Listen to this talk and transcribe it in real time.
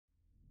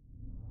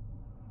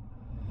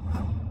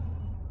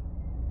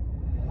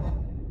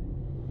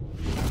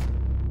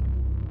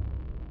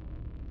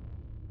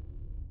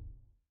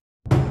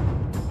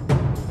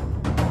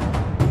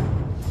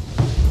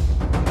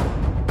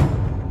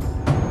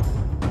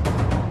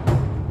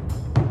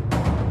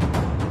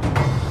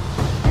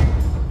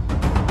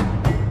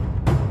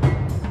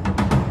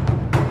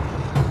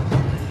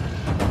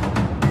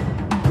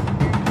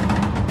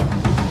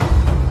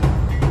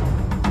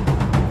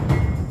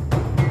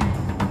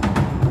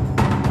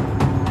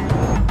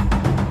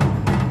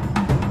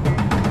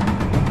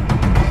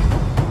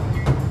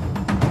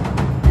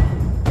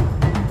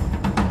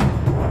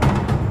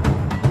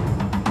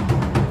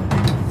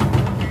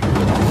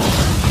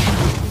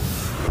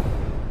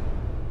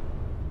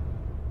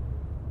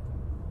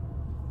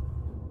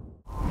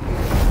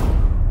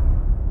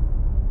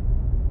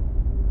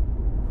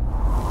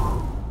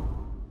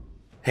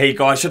Hey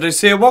guys,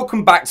 Shadowz here,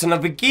 welcome back to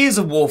another Gears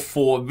of War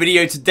 4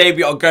 video. Today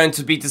we are going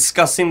to be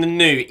discussing the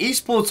new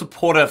Esports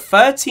Supporter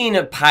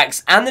 13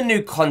 packs and the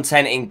new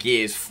content in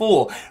Gears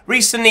 4.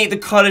 Recently, the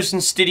Coalition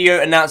Studio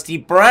announced the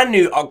brand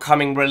new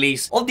upcoming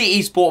release of the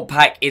Esport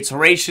pack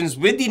iterations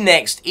with the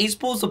next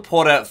Esports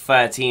Supporter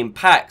 13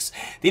 packs.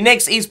 The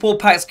next Esport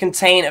packs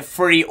contain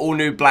 3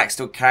 all-new Black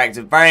Steel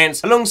character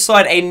variants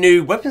alongside a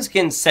new weapon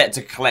skin set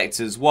to collect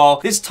as well.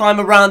 This time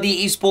around,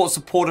 the Esports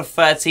Supporter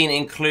 13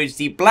 includes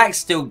the Black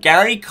Steel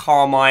Gary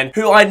Carmine,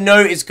 who I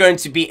know is going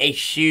to be a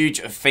huge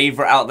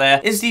favourite out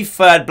there. Is the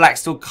third Black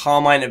Steel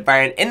Carmine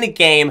variant in the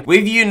game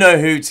with you know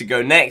who to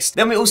go next.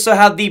 Then we also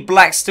have the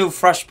Black Steel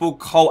Thrashball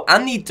Cole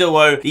and the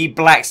duo, the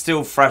Black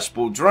Steel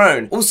Thrashball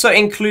Drone. Also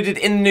included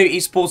in the new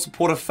Esports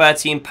Supporter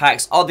 13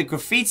 packs are the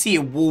Graffiti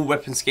Wall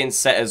weapon skin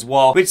set as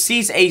well, which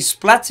sees a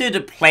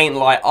splattered plain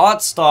light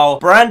art style.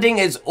 Branding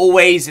is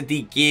always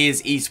the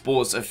Gears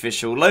Esports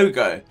official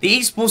logo. The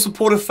Esports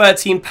Supporter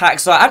 13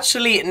 packs are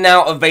actually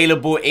now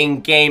available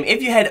in game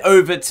if you head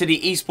over to the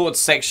esports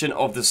section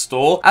of the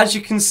store. As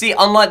you can see,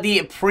 unlike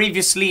the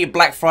previously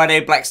Black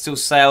Friday Black Steel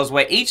sales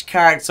where each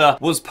character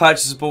was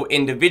purchasable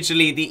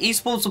individually, the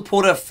Esports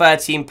Supporter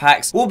 13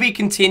 packs will be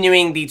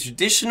continuing the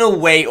traditional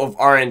way of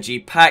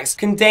RNG packs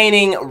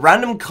containing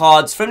random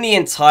cards from the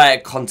entire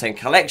content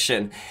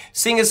collection.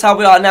 Seeing as how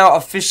we are now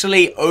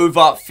officially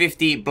over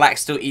 50 Black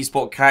Steel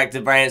Esport character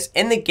variants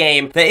in the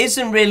game, there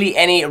isn't really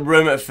any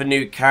room for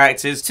new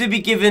characters to be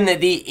given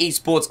the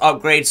esports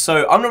upgrade,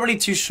 so I'm not really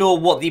too sure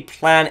what the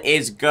plan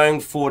is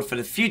going forward for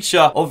the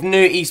future of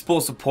new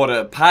Esports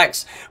Supporter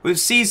packs, with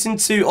Season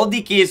 2 of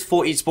the Gears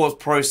 4 Esports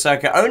Pro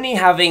Circuit only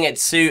having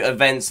 2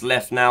 events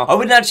left now. I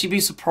wouldn't actually be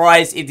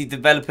surprised if the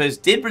developers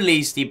did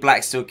release the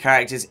Black Steel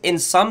characters in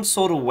some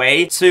sort of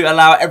way to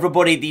allow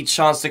everybody the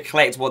chance to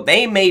collect what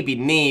they maybe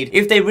need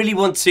if they really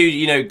want to,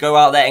 you know, go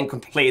out there and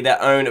complete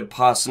their own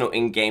personal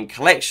in-game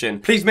collection.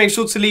 Please make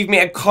sure to leave me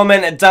a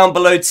comment down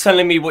below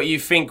telling me what you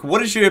think.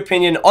 What is your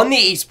opinion on the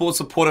Esports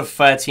Supporter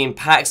 13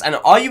 packs, and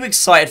are you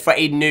excited for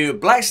a new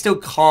Black Steel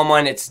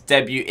Carmine to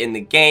debut in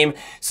the game?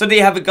 So there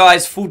you have it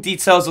guys, full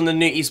details on the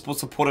new Esports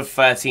Supporter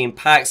 13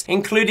 packs,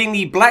 including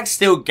the Black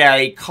Steel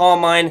Gary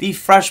Carmine, the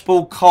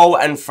Thrashball Cole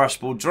and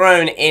Thrashball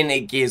Drone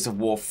in Gears of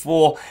War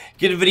 4.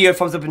 Give the video a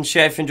thumbs up and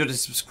share if you enjoyed, and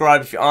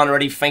subscribe if you aren't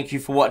already. Thank you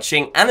for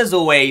watching, and as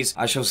always,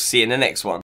 I shall see you in the next one.